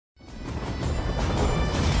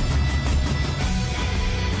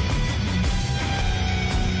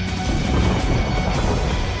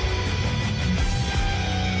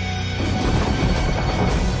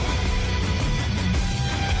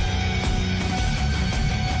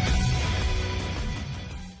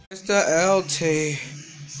Mr. LT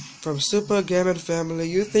from Super Gaming Family,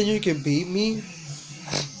 you think you can beat me?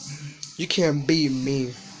 You can't beat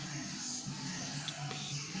me.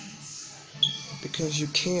 Because you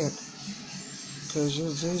can't. Because your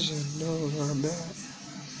vision knows where I'm at.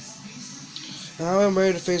 Now I'm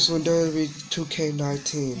ready to face you in WWE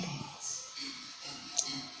 2K19.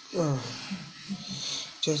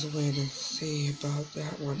 Just wait and see about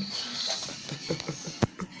that one.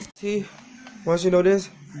 See, once you know this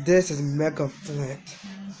is Mega Flint.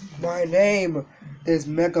 My name is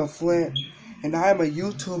Mega Flint, and I'm a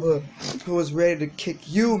YouTuber who is ready to kick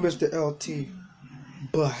you, Mr. LT.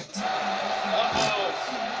 But,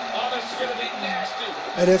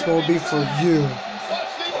 and it's gonna be for you.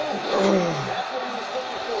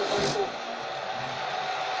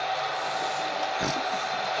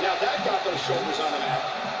 Now that got those shoulders on the mat.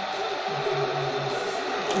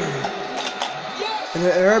 And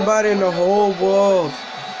everybody in the whole world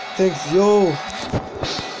thinks you.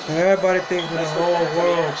 Everybody thinks in the whole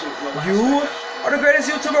world you are the greatest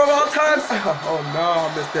YouTuber of all time. Oh no,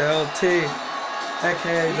 Mr. LT.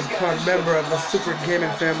 aka the proud member of the Super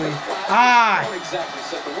Gaming Family. I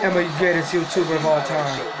am the greatest YouTuber of all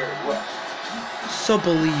time. So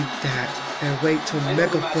believe that and wait till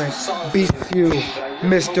Mega Flint beats you,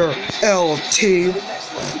 Mr. LT.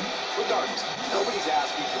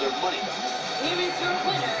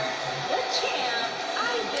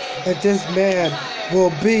 And this man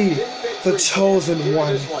will be the chosen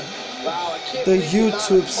one, the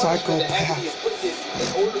YouTube psychopath,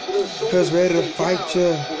 who's ready to fight you.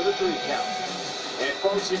 And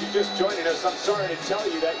folks, if you're just joining us, I'm sorry to tell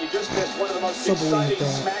you that you just missed one of the most exciting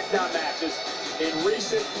SmackDown matches in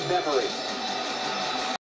recent memory.